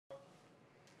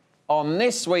On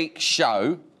this week's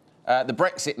show, the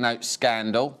Brexit note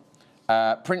scandal,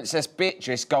 Princess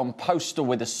Beatrice gone postal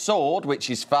with a sword, which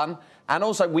is fun, and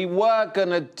also we were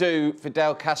going to do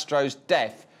Fidel Castro's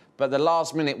death, but at the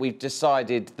last minute we've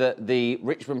decided that the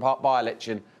Richmond Park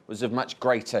by-election was of much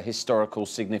greater historical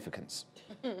significance.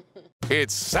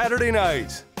 It's Saturday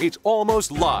night, it's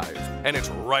almost live, and it's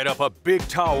right up a big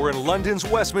tower in London's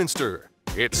Westminster.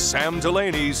 It's Sam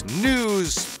Delaney's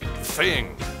News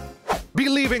Thing.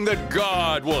 Believing that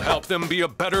God will help them be a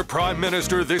better Prime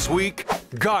Minister this week?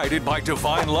 Guided by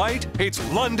divine light? It's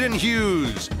London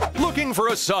Hughes. Looking for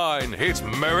a sign? It's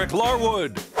Marek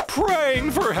Larwood.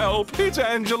 Praying for help? It's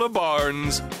Angela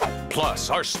Barnes. Plus,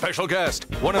 our special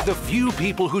guest, one of the few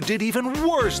people who did even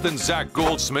worse than Zach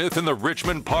Goldsmith in the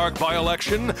Richmond Park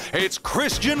by-election, it's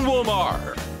Christian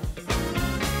Wolmar.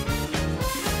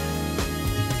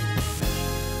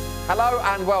 Hello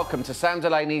and welcome to Sam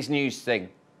Delaney's News Thing.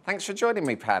 Thanks for joining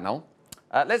me, panel.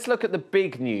 Let's look at the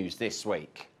big news this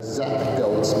week. Zach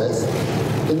Goldsmith,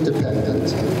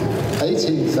 Independent,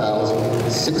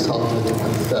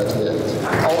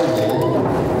 18,638.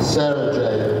 Olney, Sarah J,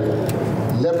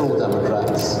 Liberal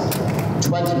Democrats,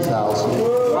 20,000.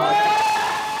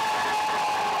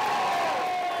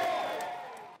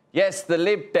 Yes, the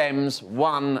Lib Dems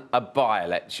won a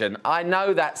by-election. I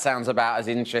know that sounds about as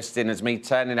interesting as me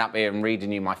turning up here and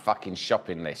reading you my fucking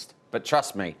shopping list. But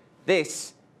trust me,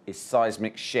 this is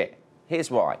seismic shit. Here's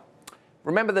why.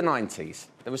 Remember the 90s?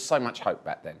 There was so much hope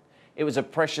back then. It was a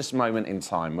precious moment in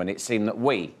time when it seemed that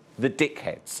we, the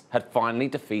dickheads, had finally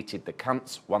defeated the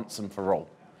cunts once and for all.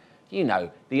 You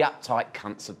know, the uptight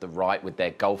cunts of the right with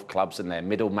their golf clubs and their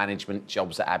middle management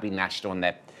jobs at Abbey National and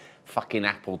their fucking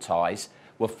apple ties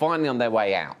were finally on their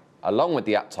way out, along with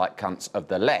the uptight cunts of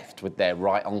the left with their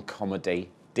right-on comedy,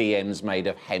 DMs made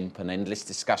of hemp and endless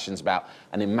discussions about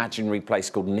an imaginary place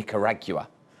called Nicaragua.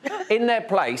 In their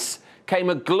place came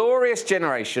a glorious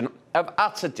generation of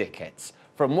utter dickheads,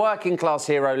 from working-class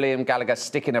hero Liam Gallagher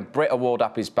sticking a Brit Award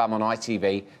up his bum on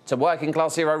ITV, to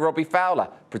working-class hero Robbie Fowler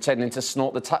pretending to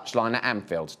snort the touchline at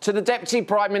Anfield, to the Deputy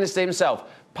Prime Minister himself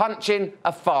punching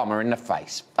a farmer in the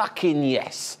face. Fucking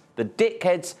yes, the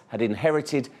dickheads had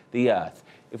inherited the earth.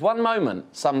 If one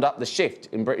moment summed up the shift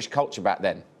in British culture back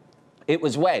then, it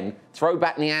was when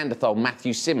throwback Neanderthal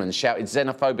Matthew Simmons shouted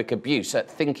xenophobic abuse at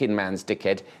thinking man's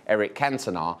dickhead Eric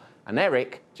Cantona, and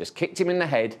Eric just kicked him in the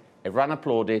head, everyone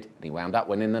applauded, and he wound up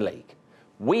winning the league.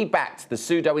 We backed the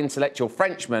pseudo-intellectual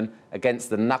Frenchman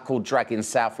against the knuckle-dragging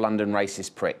South London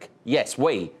racist prick. Yes,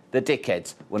 we, the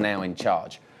dickheads, were now in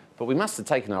charge. But we must have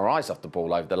taken our eyes off the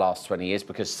ball over the last 20 years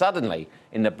because suddenly,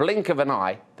 in the blink of an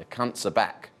eye, the cunts are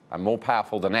back and more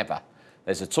powerful than ever.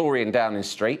 There's a Tory in Downing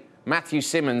Street, Matthew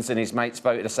Simmons and his mates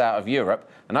voted us out of Europe,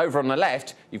 and over on the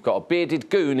left, you've got a bearded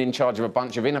goon in charge of a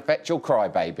bunch of ineffectual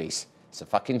crybabies. It's a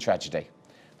fucking tragedy.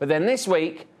 But then this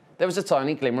week, there was a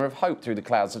tiny glimmer of hope through the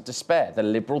clouds of despair. The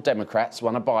Liberal Democrats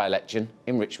won a by-election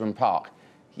in Richmond Park.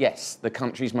 Yes, the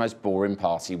country's most boring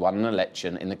party won an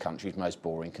election in the country's most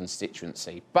boring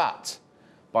constituency. But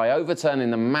by overturning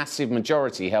the massive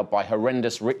majority held by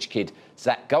horrendous rich kid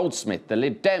Zach Goldsmith, the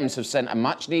Lib Dems have sent a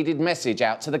much-needed message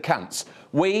out to the cunts.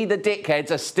 We, the dickheads,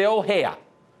 are still here.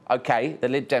 OK, the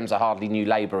Lib Dems are hardly New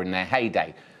Labour in their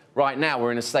heyday. Right now,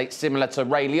 we're in a state similar to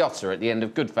Ray Liotta at the end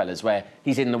of Goodfellas, where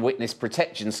he's in the witness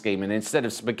protection scheme, and instead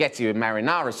of spaghetti with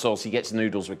marinara sauce, he gets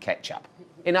noodles with ketchup.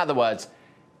 In other words,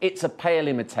 it's a pale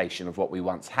imitation of what we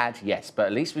once had, yes, but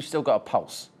at least we've still got a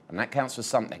pulse, and that counts for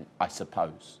something, I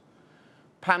suppose.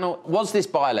 Panel, was this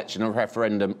by-election a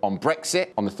referendum on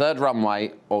Brexit, on the third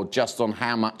runway, or just on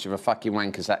how much of a fucking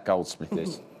wanker Zach Goldsmith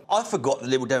is? I forgot the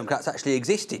Liberal Democrats actually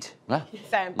existed. Yeah.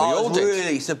 I was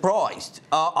really surprised.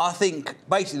 I think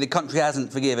basically the country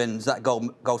hasn't forgiven Zach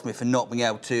Goldsmith for not being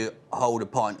able to hold a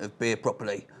pint of beer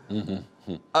properly. Mm-hmm.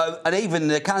 And even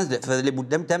the candidate for the Liberal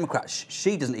Democrats,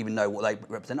 she doesn't even know what they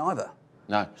represent either.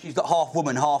 No. She's got half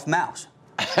woman, half mouse.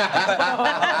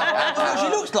 That's what she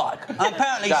looks like. And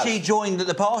apparently she joined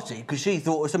the party because she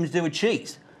thought it was something to do with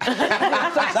cheese.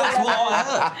 That's what I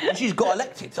heard. And she's got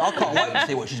elected, so I can't wait to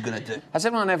see what she's going to do. Has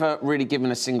anyone ever really given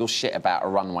a single shit about a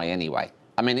runway anyway?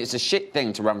 I mean, it's a shit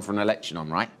thing to run for an election on,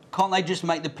 right? Can't they just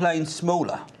make the planes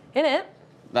smaller? Innit?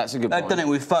 That's a good point. They've done it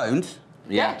with phones.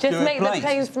 Yeah, just make the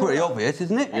planes smaller. Pretty obvious,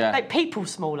 isn't it? Yeah. Make people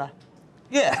smaller.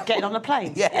 Yeah. Getting on the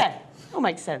plane. Yeah. All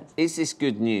makes sense. Is this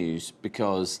good news?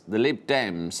 Because the Lib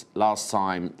Dems, last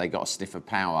time they got a sniff of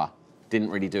power,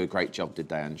 didn't really do a great job, did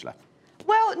they, Angela?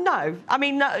 Well, Well, no. I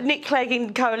mean, Nick Clegg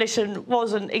in coalition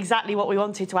wasn't exactly what we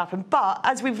wanted to happen. But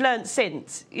as we've learnt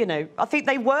since, you know, I think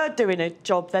they were doing a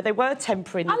job there. They were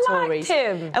tempering the Tories. I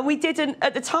liked him. And we didn't,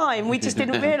 at the time, we just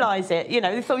didn't realise it. You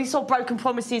know, we saw broken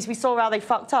promises, we saw how they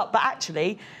fucked up. But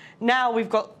actually, now we've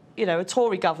got, you know, a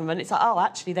Tory government. It's like, oh,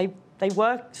 actually, they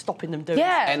were stopping them doing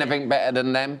Anything better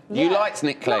than them? Yeah. You liked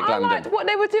Nick Clegg, I London? liked what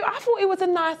they were doing. I thought he was a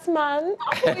nice man.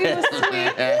 I thought he was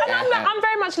sweet. And I'm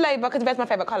very much Labour because red's my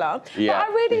favourite colour. Yeah. But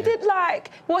I really did like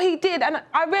what he did. And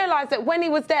I realised that when he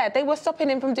was there, they were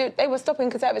stopping him from doing... They were stopping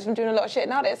Conservatives from doing a lot of shit.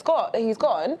 Now that he's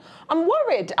gone, I'm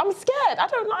worried. I'm scared. I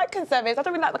don't like Conservatives. I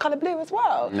don't really like the colour blue as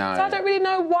well. No. So I don't really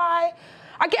know why...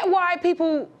 I get why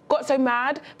people got so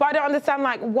mad, but I don't understand,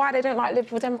 like, why they don't like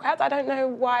Liberal Democrats. I don't know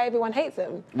why everyone hates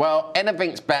them. Well,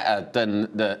 anything's better than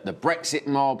the Brexit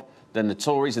mob, than the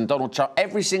Tories and Donald Trump.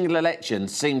 Every single election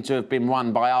seemed to have been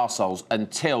won by arseholes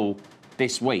until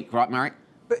this week, right, Marek?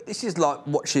 But this is like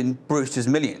watching Brewster's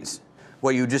Millions,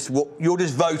 where you're just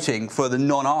voting for the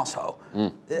non-arsehole.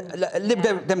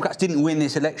 Lib Democrats didn't win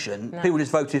this election. No. People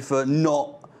just voted for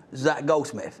not Zach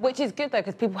Goldsmith. Which is good, though,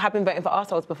 because people have been voting for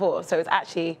arseholes before, so it's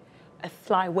actually a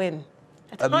sly win.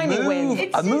 A tiny win.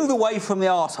 A move away from the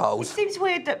arseholes. It seems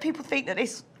weird that people think that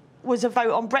this was a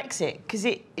vote on Brexit, because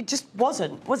it just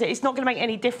wasn't, was it? It's not going to make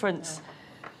any difference.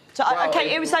 So, Well,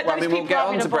 OK, it was like those people we'll get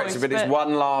on having to a Brexit, voice, but it's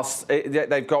one last...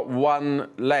 they've got one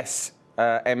less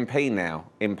MP now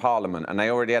in Parliament, and they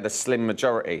already had a slim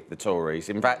majority, the Tories.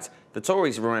 In fact, the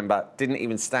Tories, remember, didn't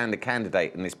even stand a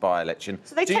candidate in this by-election.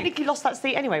 So they technically lost that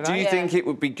seat anyway, right? Do you think it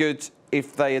would be good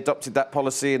if they adopted that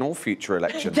policy in all future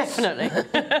elections? Definitely.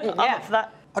 I'm up for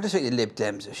that. I just think the Lib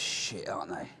Dems are shit, aren't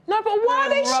they? No, but why are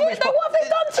they shit? Though? What have they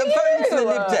done to you? Voting for the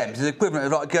Lib Dems is the equivalent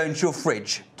of like going to your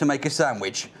fridge to make a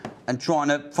sandwich and trying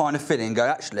to find a filling and go,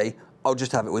 actually, I'll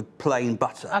just have it with plain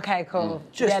butter. OK, cool.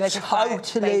 Just yeah, they're just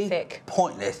totally basic.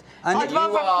 pointless. And I'd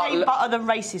rather have plain butter than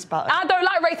racist butter. I don't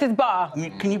like racist butter.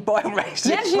 Can you buy racist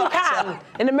Yes, you butter? can.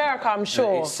 In America, I'm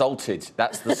sure. It's salted.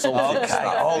 That's the salted Okay,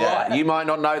 stuff. all right. You might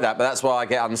not know that, but that's why I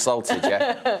get unsalted,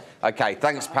 yeah? OK,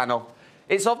 thanks, panel.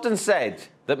 It's often said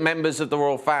that members of the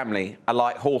royal family are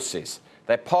like horses.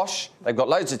 They're posh, they've got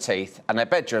loads of teeth, and their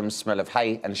bedrooms smell of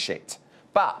hay and shit.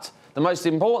 But the most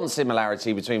important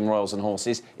similarity between royals and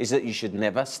horses is that you should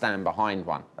never stand behind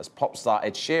one, as pop star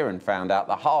Ed Sheeran found out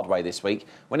the hard way this week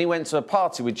when he went to a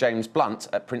party with James Blunt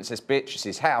at Princess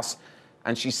Beatrice's house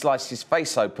and she sliced his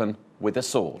face open with a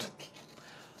sword.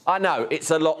 I know,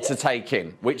 it's a lot to take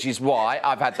in, which is why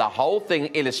I've had the whole thing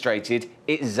illustrated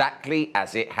exactly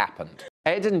as it happened.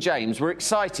 Ed and James were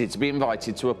excited to be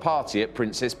invited to a party at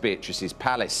Princess Beatrice's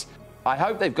palace. I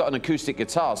hope they've got an acoustic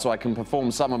guitar so I can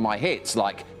perform some of my hits,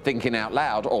 like Thinking Out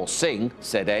Loud or Sing,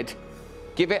 said Ed.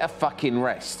 Give it a fucking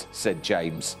rest, said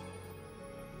James.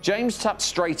 James tucked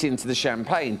straight into the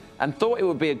champagne and thought it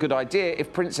would be a good idea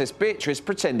if Princess Beatrice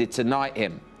pretended to knight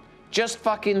him. Just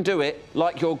fucking do it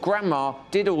like your grandma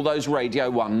did all those Radio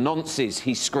 1 nonces,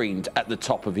 he screamed at the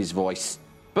top of his voice.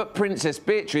 But Princess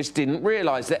Beatrice didn't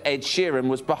realise that Ed Sheeran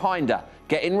was behind her,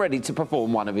 getting ready to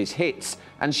perform one of his hits,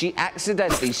 and she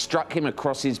accidentally struck him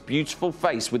across his beautiful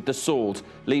face with the sword,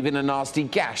 leaving a nasty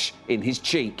gash in his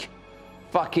cheek.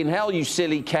 Fucking hell, you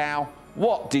silly cow.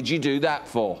 What did you do that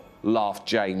for? Laughed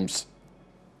James.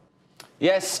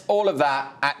 Yes, all of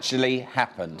that actually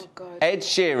happened. Ed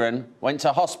Sheeran went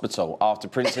to hospital after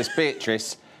Princess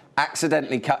Beatrice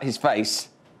accidentally cut his face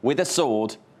with a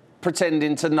sword,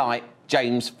 pretending to knight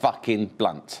James fucking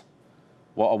Blunt.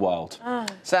 What a world.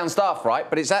 Sounds daft, right?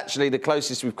 But it's actually the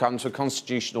closest we've come to a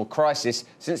constitutional crisis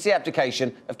since the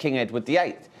abdication of King Edward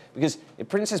VIII. Because if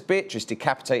Princess Beatrice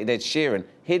decapitated Ed Sheeran,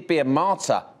 he'd be a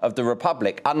martyr of the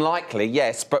Republic. Unlikely,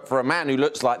 yes, but for a man who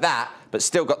looks like that, but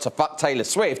still got to fuck Taylor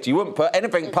Swift, you wouldn't put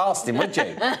anything past him, would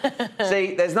you?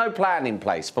 See, there's no plan in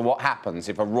place for what happens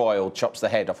if a royal chops the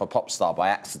head off a pop star by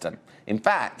accident. In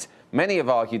fact, many have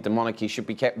argued the monarchy should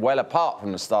be kept well apart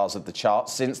from the stars of the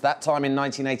charts since that time in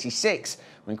 1986,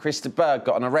 when Krista Berg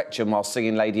got an erection while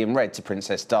singing Lady in Red to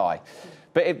Princess Di.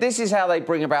 But if this is how they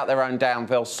bring about their own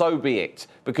downfall, so be it.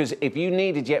 Because if you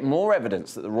needed yet more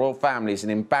evidence that the royal family is an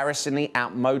embarrassingly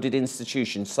outmoded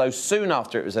institution so soon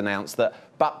after it was announced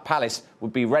that Buck Palace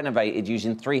would be renovated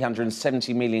using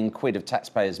 370 million quid of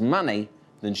taxpayers' money,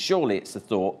 then surely it's the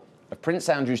thought of Prince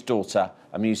Andrew's daughter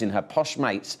amusing her posh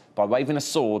mates by waving a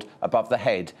sword above the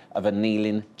head of a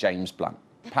kneeling James Blunt.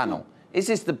 Panel. Is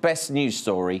this the best news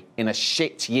story in a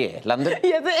shit year, London?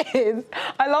 Yes, it is.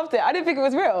 I loved it. I didn't think it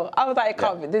was real. I was like,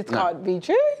 this can't be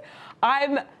true.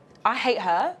 I'm I hate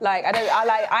her. Like,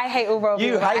 I hate all royal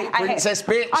You people. hate Princess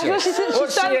Beatrice.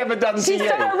 What's she ever done to you? She's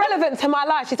so irrelevant to my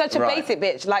life. She's such a Right. basic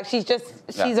bitch. Like,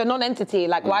 she's a non-entity.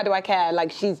 Like, why do I care?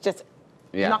 Like, she's just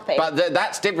nothing. But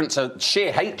that's different to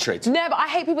sheer hatred. No, but I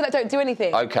hate people that don't do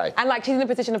anything. Okay. And, like, she's in a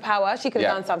position of power. She could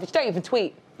have done something. She don't even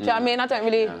tweet. Do you know what I mean? I don't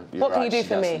really... what can you do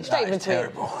for me? She don't even tweet.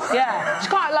 Terrible. Yeah. She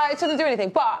can't, like, she doesn't do anything.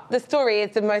 But the story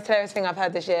is the most hilarious thing I've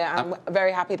heard this year. I'm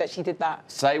very happy that she did that.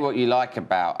 Say what you like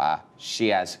about her. She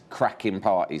has cracking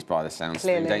parties by the sounds of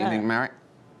it. Clearly, Don't you think, Marek?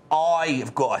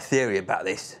 I've got a theory about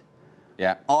this.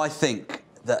 Yeah. I think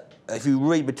that if you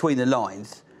read between the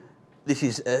lines, this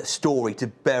is a story to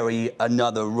bury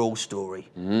another royal story.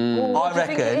 Ooh, I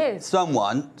reckon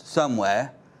someone,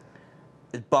 somewhere,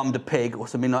 has bummed a pig or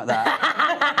something like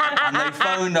that, and they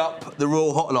phoned up the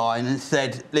royal hotline and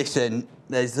said, listen,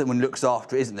 there's someone who looks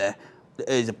after it, isn't there?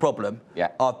 There's a problem.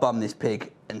 Yeah. I've bummed this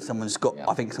pig, and someone's got,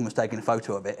 I think someone's taken a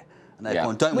photo of it, and they've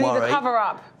gone, don't We need worry. to cover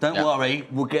up. Don't worry,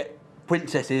 we'll get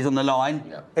princesses on the line.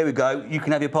 Yeah. Here we go. You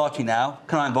can have your party now.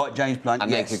 Can I invite James Blunt? And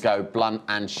yes. they could go Blunt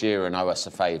and Sheeran owe us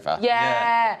a favour.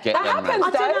 Yeah. Get That them happens, round. I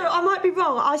don't though. know. I might be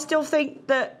wrong. I still think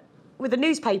that with the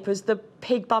newspapers, the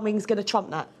pig bumming's going to trump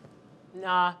that.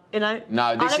 Nah. You know?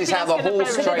 No, this I don't is think how that's the gonna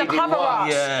horse bury it. trading It's a cover-up.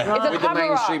 works. Yeah. It's a With the cover-up.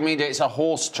 mainstream media, it's a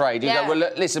horse trade. You Yeah. go, well,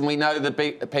 look, listen, we know the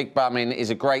pig bumming is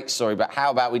a great story, but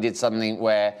how about we did something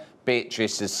where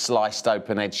Beatrice has sliced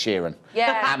open Ed Sheeran?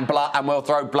 Yeah. And we'll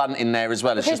throw Blunt in there as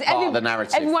well as just part of the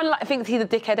narrative. Everyone thinks he's a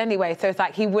dickhead anyway, so it's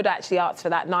like he would actually ask for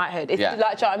that knighthood. It's like, do you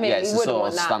know what I mean? Yeah, he it's a wouldn't sort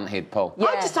want of that. stunt he'd pull. Yeah.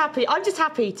 I'm just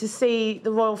happy to see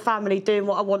the royal family doing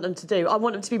what I want them to do. I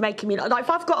want them to be making me like if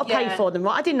I've got to pay Yeah. for them,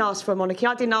 right? I didn't ask for a monarchy.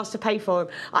 I didn't ask to pay for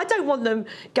them. I don't want them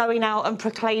going out and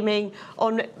proclaiming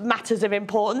on matters of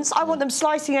importance. I want them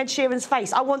slicing Ed Sheeran's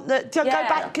face. I want to go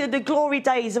back to the glory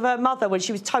days of her mother when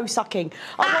she was toe sucking.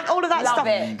 I want all of that Love stuff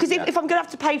it. because if I'm going to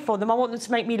have to pay for them, I want them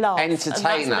to make me laugh.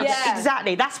 Entertain And that's- us. Yeah.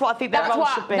 Exactly. That's what I think their role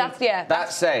should be.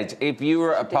 That said, if you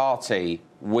were at a party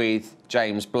with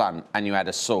James Blunt and you had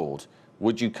a sword,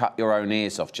 would you cut your own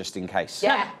ears off just in case?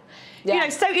 Yeah. You know,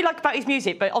 so you like about his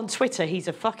music, but on Twitter, he's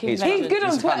a fucking legend. He's good on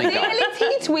He's a funny Twitter. guy. At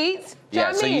least he tweets. Do you know Yeah, what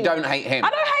I so mean? you don't hate him? I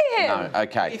don't hate him. No,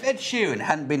 okay. If Ed Sheeran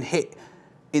hadn't been hit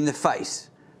in the face,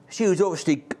 she was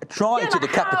obviously trying to like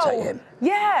decapitate how? him.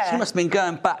 Yeah. She must have been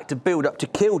going back to build up to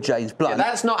kill James Blunt. Yeah,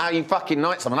 that's not how you fucking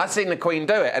knight someone. I've seen the Queen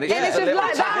do it, and it's Yeah, just it's a just little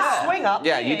like tap. that. Swing up.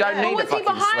 Yeah, you don't need But a was he fucking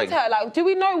behind swing. her? Like, do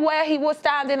we know where he was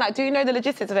standing? Like, do you know the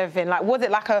logistics of everything? Like, was it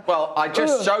like a... Well, I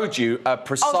just showed you a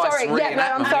precise Oh, sorry. reenactment. Yeah, no,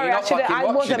 I'm You're sorry. not fucking I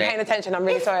wasn't watching paying it. attention. I'm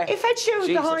really sorry. If Ed Sheeran was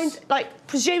Jesus. behind, like,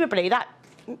 presumably that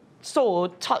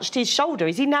sword touched his shoulder,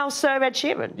 is he now Sir Ed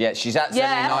Sheeran? Yeah, she's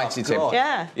accidentally Yeah. knighted him. God.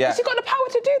 Yeah. Yeah. Has she got the power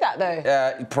to do that,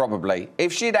 though? Probably.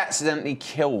 If she'd accidentally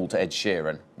killed Ed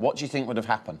Sheeran, what do you think would have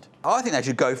happened? I think they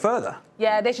should go further.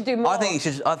 Yeah, they should do more.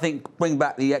 I think bring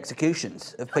back the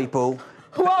executions of people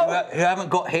who Whoa. haven't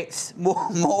got hits.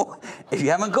 More. If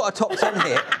you haven't got a top 10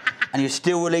 hit and you're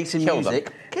still releasing Kill them.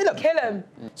 music, kill them. Kill him.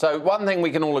 So one thing we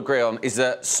can all agree on is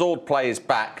that sword play is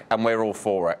back, and we're all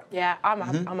for it. Yeah, I'm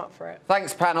up for it.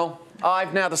 Thanks, panel.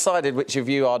 I've now decided which of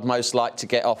you I'd most like to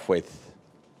get off with.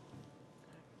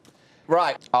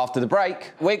 Right, after the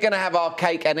break, we're going to have our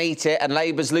cake and eat it, and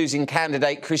Labour's losing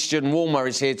candidate Christian Wolmar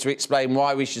is here to explain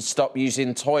why we should stop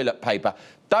using toilet paper.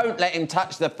 Don't let him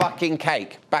touch the fucking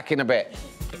cake. Back in a bit.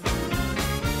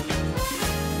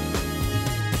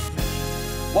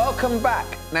 Welcome back.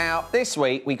 Now, this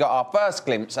week we got our first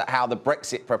glimpse at how the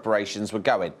Brexit preparations were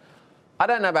going. I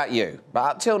don't know about you, but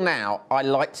up till now, I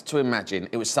liked to imagine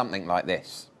it was something like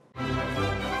this.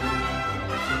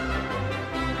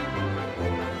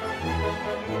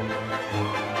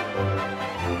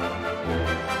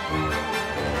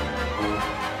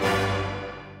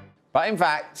 But in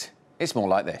fact, it's more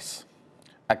like this.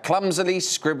 A clumsily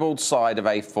scribbled side of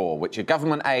A4, which a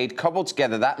government aide cobbled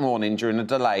together that morning during a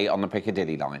delay on the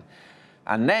Piccadilly line,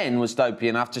 and then was dopey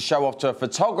enough to show off to a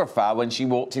photographer when she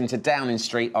walked into Downing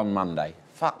Street on Monday.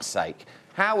 Fuck's sake.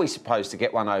 How are we supposed to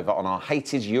get one over on our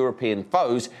hated European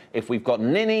foes if we've got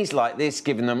ninnies like this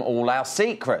giving them all our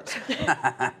secrets?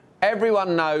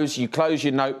 Everyone knows you close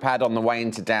your notepad on the way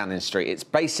into Downing Street. It's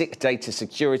basic data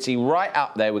security right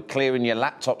up there with clearing your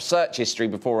laptop search history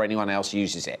before anyone else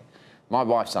uses it. My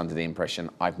wife's under the impression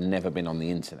I've never been on the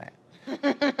internet.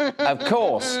 Of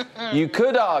course, you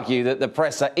could argue that the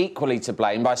press are equally to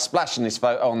blame by splashing this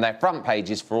photo on their front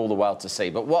pages for all the world to see.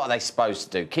 But what are they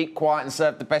supposed to do? Keep quiet and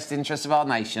serve the best interests of our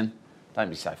nation? Don't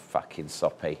be so fucking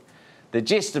soppy. The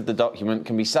gist of the document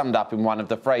can be summed up in one of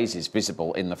the phrases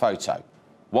visible in the photo.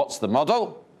 What's the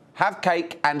model? Have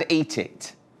cake and eat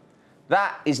it.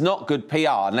 That is not good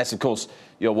PR, unless, of course,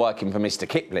 you're working for Mr.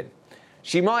 Kipling.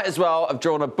 She might as well have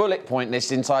drawn a bullet point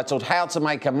list entitled How to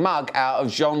Make a Mug Out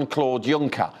of Jean-Claude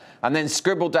Juncker and then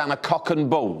scribbled down a cock and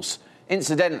balls.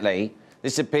 Incidentally,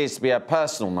 this appears to be her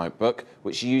personal notebook,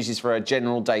 which she uses for her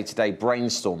general day-to-day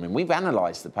brainstorming. We've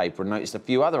analysed the paper and noticed a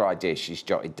few other ideas she's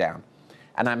jotted down.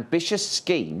 An ambitious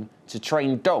scheme to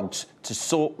train dogs to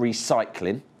sort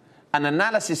recycling, an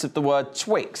analysis of the word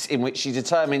Twix, in which she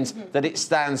determines that it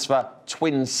stands for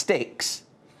twin sticks,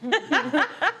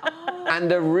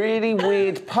 and a really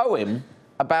weird poem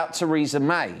about Theresa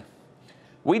May.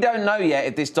 We don't know yet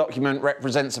if this document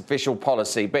represents official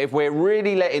policy, but if we're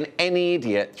really letting any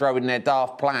idiot throw in their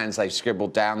daft plans they've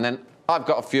scribbled down, then I've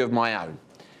got a few of my own.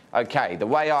 OK, the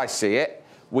way I see it,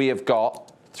 we have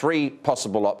got 3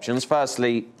 possible options.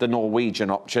 Firstly, the Norwegian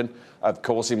option, of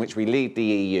course, in which we leave the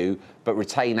EU but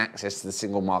retain access to the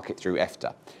single market through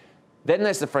EFTA. Then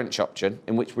there's the French option,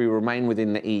 in which we remain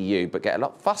within the EU but get a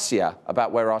lot fussier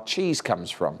about where our cheese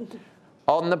comes from.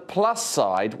 On the plus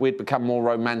side, we'd become more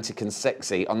romantic and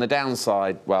sexy. On the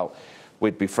downside, well,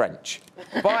 we'd be French.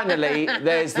 Finally,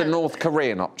 there's the North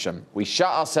Korean option. We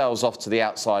shut ourselves off to the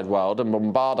outside world and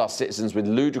bombard our citizens with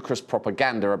ludicrous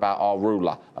propaganda about our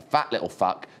ruler, a fat little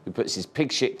fuck who puts his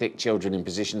pig shit thick children in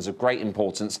positions of great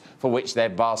importance for which they're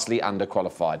vastly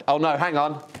underqualified. Oh no, hang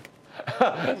on.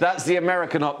 That's the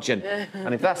American option.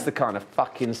 And if that's the kind of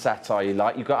fucking satire you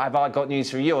like, have I got news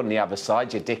for you on the other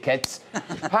side, you dickheads?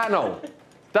 Panel,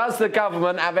 does the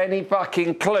government have any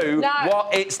fucking clue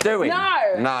what it's doing?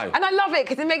 No. No. And I love it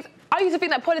because it makes... I used to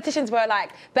think that politicians were,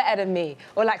 like, better than me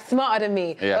or, like, smarter than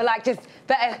me or, like, just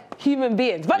better human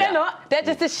beings. But they're not. They're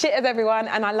just as shit as everyone,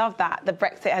 and I love that. The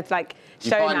Brexit has, like,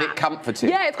 shown that. You find it comforting?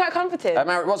 Yeah, it's quite comforting.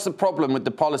 Marek, what's the problem with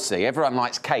the policy? Everyone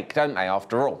likes cake, don't they,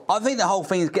 after all? I think the whole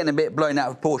thing is getting a bit blown out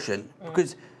of proportion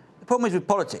because the problem is with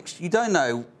politics, you don't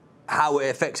know how it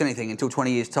affects anything until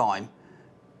 20 years' time,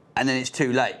 and then it's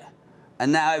too late.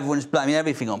 And now everyone's blaming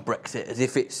everything on Brexit as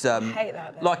if it's I hate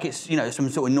that, like it's, you know, some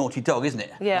sort of naughty dog, isn't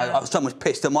it? Yeah. You know, someone's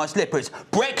pissed on my slippers.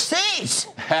 Brexit!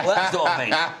 Well, that sort of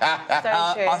thing.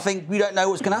 So true. I think we don't know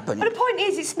what's going to happen. But the point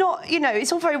is, it's not, you know,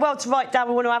 it's all very well to write down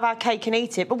we want to have our cake and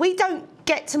eat it, but we don't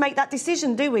get to make that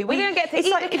decision, do we? We don't get to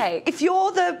eat the cake. If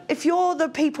you're the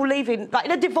people leaving, like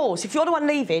in a divorce, if you're the one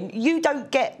leaving, you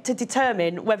don't get to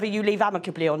determine whether you leave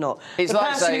amicably or not. It's the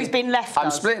like person saying, who's been left I'm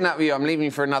does. splitting up with you, I'm leaving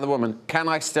you for another woman. Can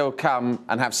I still come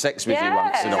and have sex with you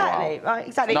once in a while? Right,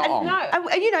 exactly. It's not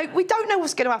on. And, you know, we don't know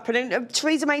what's going to happen. And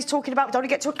Theresa May's talking about we don't want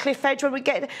to get to a cliff edge when we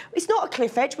get... It's not a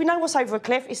cliff edge. We know what's over a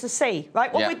cliff. It's the sea,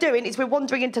 right? What we're doing is we're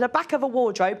wandering into the back of a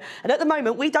wardrobe, and at the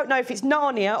moment, we don't know if it's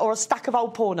Narnia or a stack of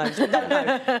old pornos. We don't know.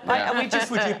 Right? And we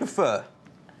just... Would you prefer?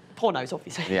 Pornos,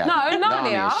 obviously. Yeah. No,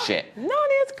 Narnia. Narnia's shit.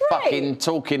 Narnia's great. Fucking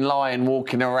talking, lying,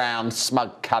 walking around,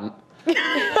 smug cunt.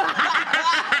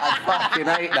 I fucking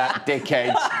hate that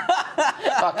dickhead.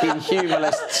 Fucking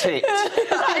humourless tit.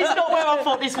 That is not where I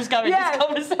thought this was going. Yeah, this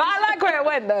conversation. but I like where it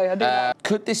went, though. I do.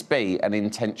 Could this be an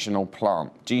intentional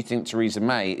plant? Do you think Theresa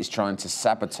May is trying to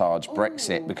sabotage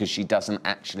Brexit because she doesn't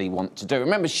actually want to do it?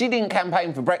 Remember, she didn't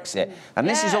campaign for Brexit, and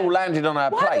this is all landed on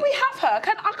her plate. Why do we have her?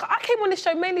 I came on this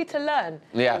show mainly to learn.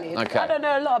 Yeah, really. OK. I don't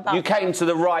know a lot about You came to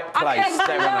the right place, I came to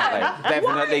definitely. learn.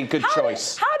 Definitely Why? good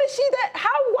choice. How did she...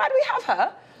 Why do we have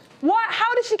her?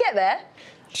 How did she get there?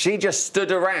 She just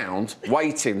stood around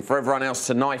waiting for everyone else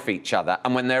to knife each other,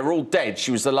 and when they're all dead,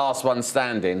 she was the last one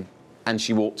standing, and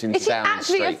she walked into Is she Downing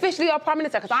Street. actually officially our Prime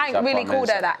Minister? Because I ain't really called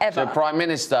her that ever. So Prime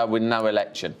Minister with no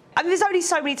election. And there's only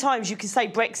so many times you can say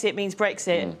Brexit means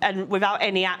Brexit and without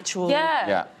any actual...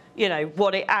 Yeah. You know,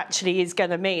 what it actually is going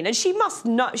to mean. And she must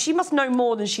know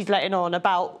more than she's letting on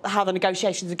about how the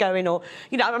negotiations are going or...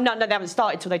 You know, no, they haven't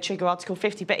started till they trigger Article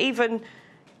 50, but even...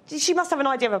 She must have an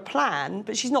idea of a plan,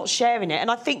 but she's not sharing it. And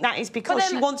I think that is because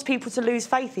she wants people to lose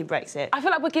faith in Brexit. I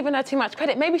feel like we're giving her too much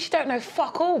credit. Maybe she don't know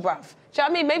fuck all, bruv. Do you know what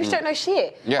I mean? Maybe she don't know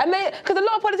shit. Yeah. Because a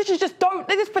lot of politicians just don't...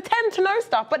 They just pretend to know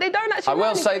stuff, but they don't actually know I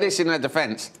will say this in her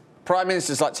defence. Prime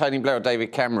Ministers like Tony Blair or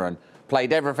David Cameron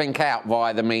played everything out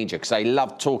via the media because they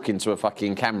love talking to a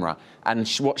fucking camera. And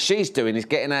what she's doing is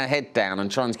getting her head down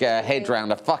and trying to get her head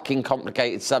round a fucking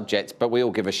complicated subject, but we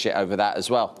all give a shit over that as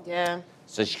well. Yeah.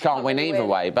 So she can't win either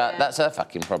way, but that's her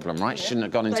fucking problem, right? She shouldn't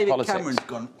have gone into politics. David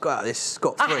Cameron's got out of this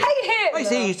scot-free. I hate him!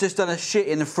 Basically, he's just done a shit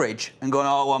in the fridge and gone,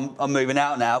 oh, I'm moving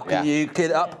out now. Can you clear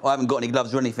it up? I haven't got any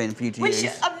gloves or anything for you to use.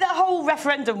 The whole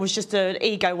referendum was just an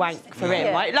ego wank for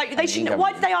him, right? Like, they shouldn't...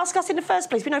 Why did they ask us in the first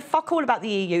place? We know fuck all about the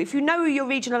EU. If you know who your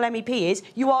regional MEP is,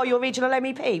 you are your regional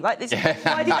MEP, right?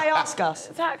 Why did they ask us?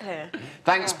 Exactly.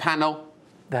 Thanks, panel.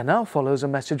 There now follows a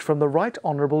message from the Right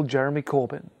Honourable Jeremy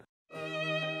Corbyn.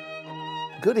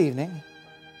 Good evening.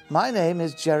 My name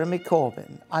is Jeremy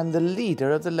Corbyn. I'm the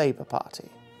leader of the Labour Party.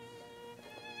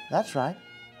 That's right.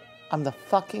 I'm the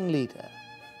fucking leader.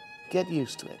 Get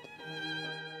used to it.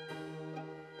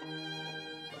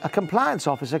 A compliance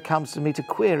officer comes to me to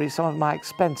query some of my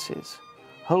expenses.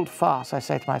 Hold fast, I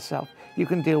say to myself. You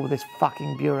can deal with this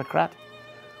fucking bureaucrat.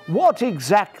 What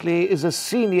exactly is a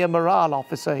senior morale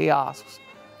officer, he asks.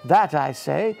 That, I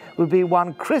say, would be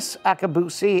one Chris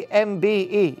Akabusi,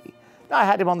 MBE. I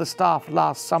had him on the staff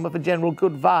last summer for general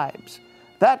good vibes.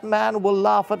 That man will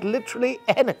laugh at literally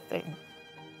anything.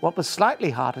 What was slightly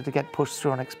harder to get pushed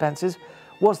through on expenses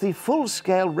was the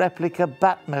full-scale replica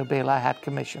Batmobile I had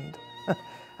commissioned.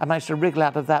 I managed to wriggle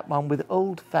out of that one with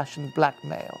old-fashioned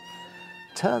blackmail.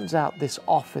 Turns out this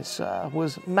officer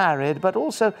was married, but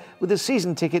also with a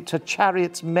season ticket to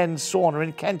Chariot's men's sauna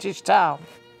in Kentish Town.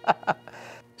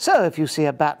 So if you see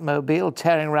a Batmobile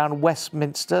tearing around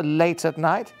Westminster late at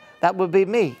night, that would be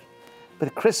me,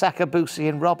 with Chris Akabusi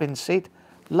in Robin's seat,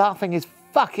 laughing his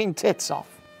fucking tits off.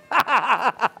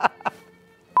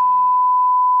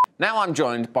 Now I'm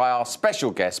joined by our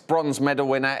special guest, bronze medal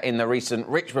winner in the recent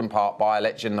Richmond Park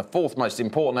by-election, the fourth most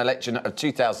important election of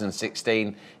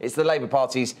 2016. It's the Labour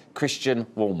Party's Christian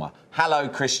Wolmar. Hello,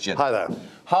 Christian. Hi there.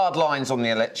 Hard lines on the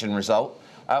election result.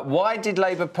 Why did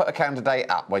Labour put a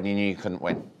candidate up when you knew you couldn't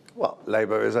win? Well,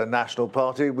 Labour is a national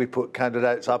party. We put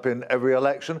candidates up in every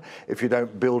election. If you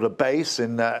don't build a base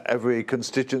in every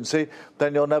constituency,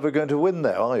 then you're never going to win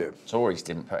there, are you? Tories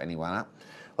didn't put anyone up.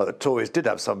 Well, the Tories did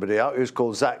have somebody out who was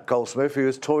called Zach Goldsmith, who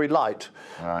was Tory light.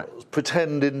 Right.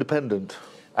 Pretend independent.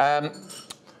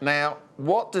 Now,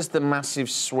 what does the massive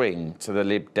swing to the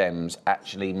Lib Dems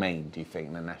actually mean, do you think,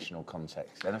 in the national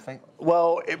context? Anything?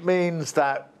 Well, it means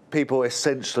that people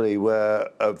essentially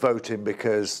were voting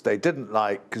because they didn't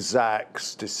like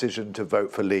Zach's decision to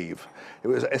vote for Leave. It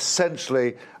was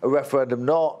essentially a referendum,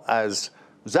 not as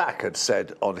Zach had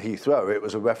said on Heathrow, it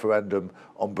was a referendum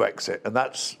on Brexit, and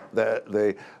that's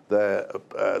the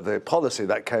policy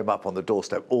that came up on the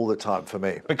doorstep all the time for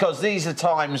me. Because these are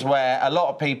times where a lot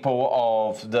of people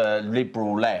of the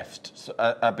liberal left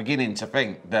are beginning to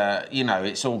think that, you know,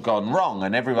 it's all gone wrong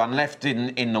and everyone left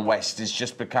in the West has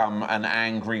just become an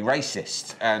angry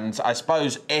racist. And I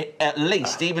suppose, at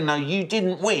least, even though you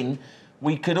didn't win,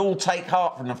 we could all take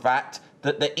heart from the fact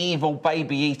that the evil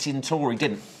baby-eating Tory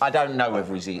didn't. I don't know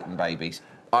whether he's eating babies.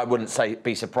 I wouldn't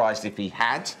be surprised if he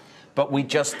had, but we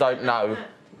just don't know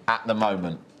at the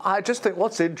moment. I just think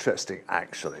what's interesting,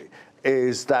 actually,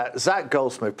 is that Zach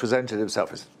Goldsmith presented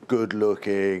himself as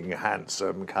good-looking,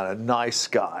 handsome, kind of nice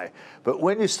guy. But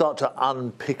when you start to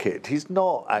unpick it, he's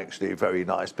not actually very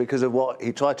nice because of what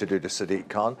he tried to do to Sadiq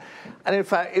Khan. And in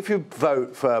fact, if you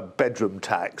vote for a bedroom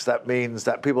tax, that means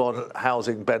that people on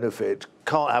housing benefit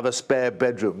can't have a spare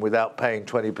bedroom without paying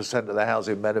 20% of the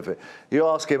housing benefit. You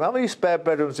ask him, how many spare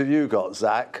bedrooms have you got,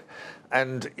 Zach?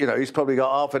 And, you know, he's probably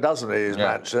got half a dozen in his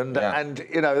mansion. Yeah. And,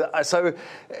 you know, so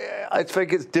I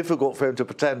think it's difficult for him to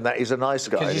pretend that he's a nice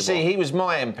guy Because you see, he was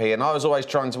my MP and I was always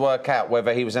trying to work out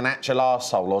whether he was an actual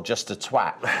arsehole or just a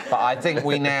twat. But I think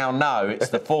we now know it's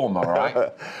the former, right?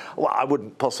 Well, I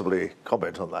wouldn't possibly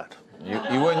comment on that.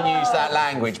 You wouldn't use that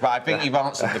language, but I think you've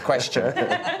answered the question.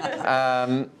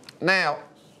 Now,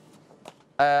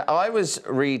 I was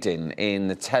reading in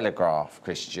The Telegraph,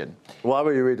 Christian. Why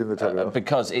were you reading The Telegraph?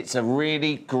 Because it's a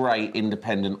really great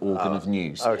independent organ of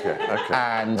news. OK.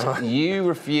 And you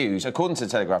refuse, according to The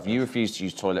Telegraph, you refuse to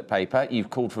use toilet paper. You've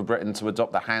called for Britain to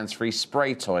adopt the hands-free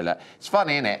spray toilet. It's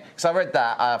funny, isn't it? Because I read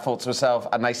that, I thought to myself,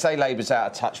 and they say Labour's out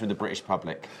of touch with the British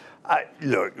public.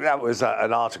 Look, that was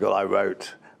an article I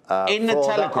wrote. In The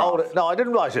Telegraph? No, I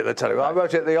didn't write it in The Telegraph. I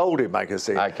wrote it in the Oldie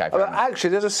magazine. OK,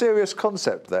 actually, there's a serious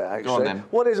concept there, actually. Go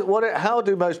on, then. How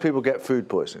do most people get food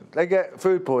poisoning? They get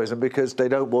food poisoning because they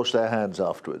don't wash their hands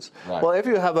afterwards. Right. Well, if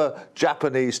you have a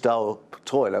Japanese-style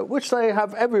toilet, which they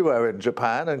have everywhere in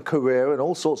Japan and Korea and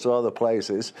all sorts of other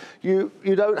places, you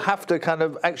don't have to kind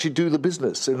of actually do the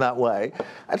business in that way.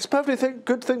 And it's a perfectly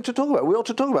good thing to talk about. We ought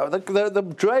to talk about it. The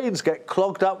drains get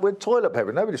clogged up with toilet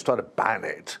paper. Nobody's trying to ban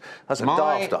it. That's a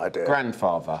daft idea.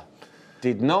 Grandfather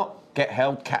did not get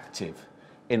held captive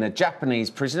in a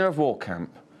Japanese prisoner of war camp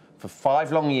for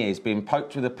 5 long years being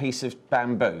poked with a piece of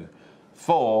bamboo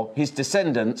for his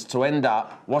descendants to end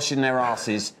up washing their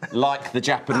asses like the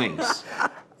Japanese.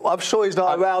 Well, I'm sure he's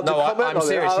not allowed to comment on it. I'm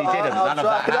serious, he didn't. None of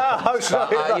that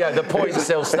happened. Yeah, the point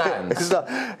still stands.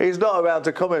 He's not allowed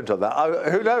to comment on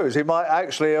that. Who knows? He might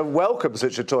actually welcome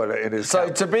such a toilet in his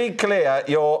camp. To be clear,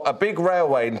 you're a big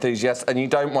railway enthusiast and you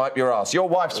don't wipe your ass. Your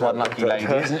wife's one lucky lady,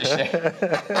 isn't she?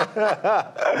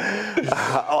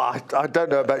 I don't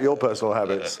know about your personal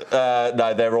habits.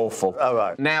 No, they're awful. All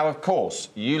right. Now, of course,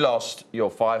 you lost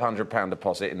your £500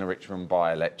 deposit in the Richmond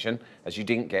by-election as you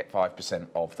didn't get 5%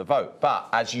 of the vote. But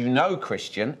as As you know,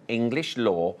 Christian, English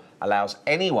law allows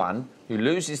anyone who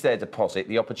loses their deposit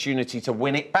the opportunity to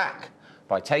win it back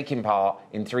by taking part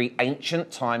in 3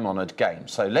 ancient time-honoured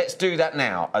games. So let's do that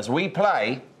now as we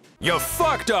play... You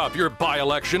fucked up your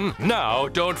by-election. Now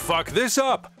don't fuck this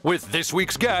up with this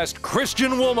week's guest,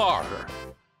 Christian Wolmar.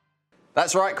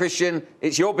 That's right, Christian.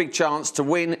 It's your big chance to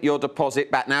win your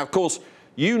deposit back. Now, of course,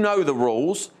 you know the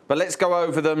rules, but let's go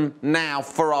over them now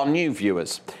for our new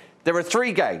viewers. There are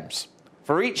 3 games.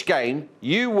 For each game,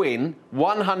 you win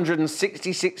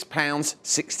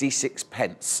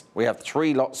 £166.66. We have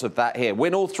 3 lots of that here.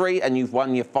 Win all 3 and you've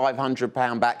won your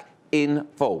 £500 back in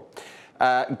full.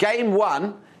 Game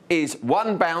 1 is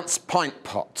 1 bounce pint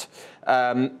pot,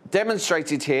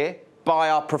 demonstrated here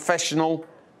by our professional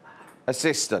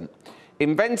assistant.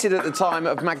 Invented at the time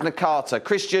of Magna Carta.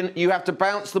 Christian, you have to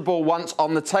bounce the ball once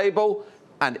on the table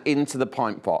and into the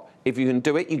pint pot. If you can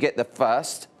do it, you get the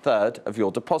first third of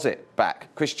your deposit back.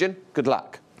 Christian, good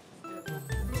luck.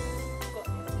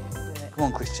 Come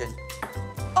on, Christian.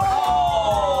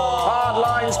 Hard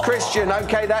lines, Christian.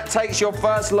 OK, that takes your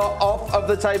first lot off of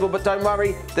the table, but don't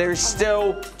worry, there is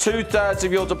still 2/3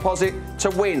 of your deposit to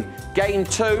win. Game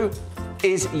 2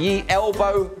 is Ye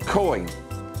Elbow Coin.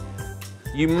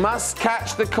 You must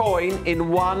catch the coin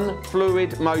in 1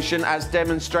 fluid motion as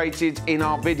demonstrated in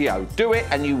our video. Do it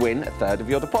and you win 1/3 of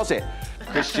your deposit.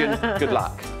 Christian, good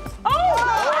luck. Oh!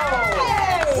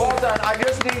 Well done. I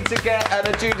just need to get an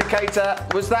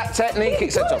adjudicator. Was that technique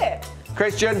acceptable?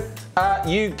 Christian,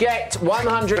 you get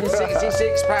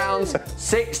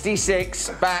 £166.66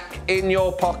 back in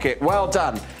your pocket. Well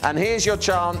done. And here's your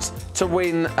chance to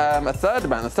win a third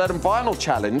amount. The third and final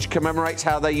challenge commemorates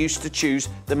how they used to choose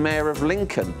the Mayor of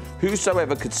Lincoln.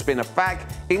 Whosoever could spin a fag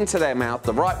into their mouth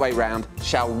the right way round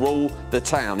shall rule the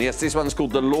town. Yes, this one's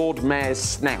called the Lord Mayor's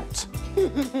Snout.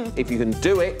 If you can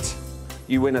do it,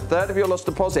 you win 1/3 of your lost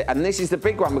deposit. And this is the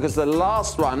big one because the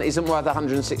last one isn't worth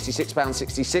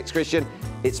 £166.66, Christian.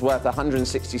 It's worth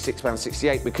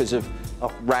 £166.68 because of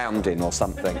rounding or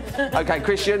something. OK,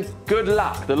 Christian, good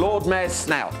luck. The Lord Mayor's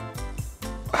Snout.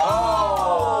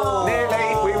 Oh!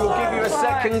 Nearly. We will give you a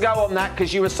second go on that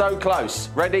because you were so close.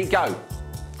 Ready, go.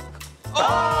 Oh!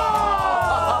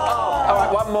 All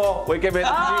right, one more. We're giving the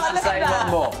producer saying one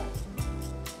more.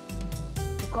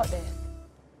 You've got this.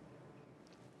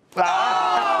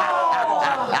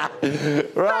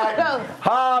 Right,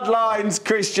 hard lines,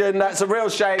 Christian. That's a real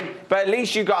shame, but at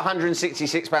least you got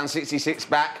 £166.66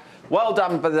 back. Well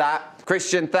done for that.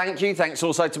 Christian, thank you. Thanks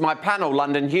also to my panel,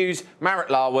 London Hughes, Marek,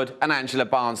 Larwood and Angela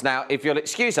Barnes. Now, if you'll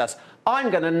excuse us,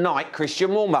 I'm going to knight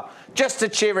Christian Wolmar just to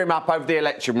cheer him up over the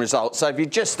election results. So if you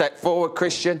just step forward,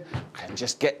 Christian, and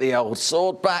just get the old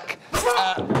sword back.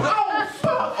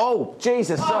 Oh,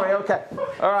 Jesus, sorry, OK.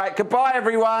 All right, goodbye,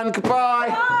 everyone. Goodbye.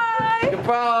 Bye.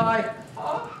 Goodbye.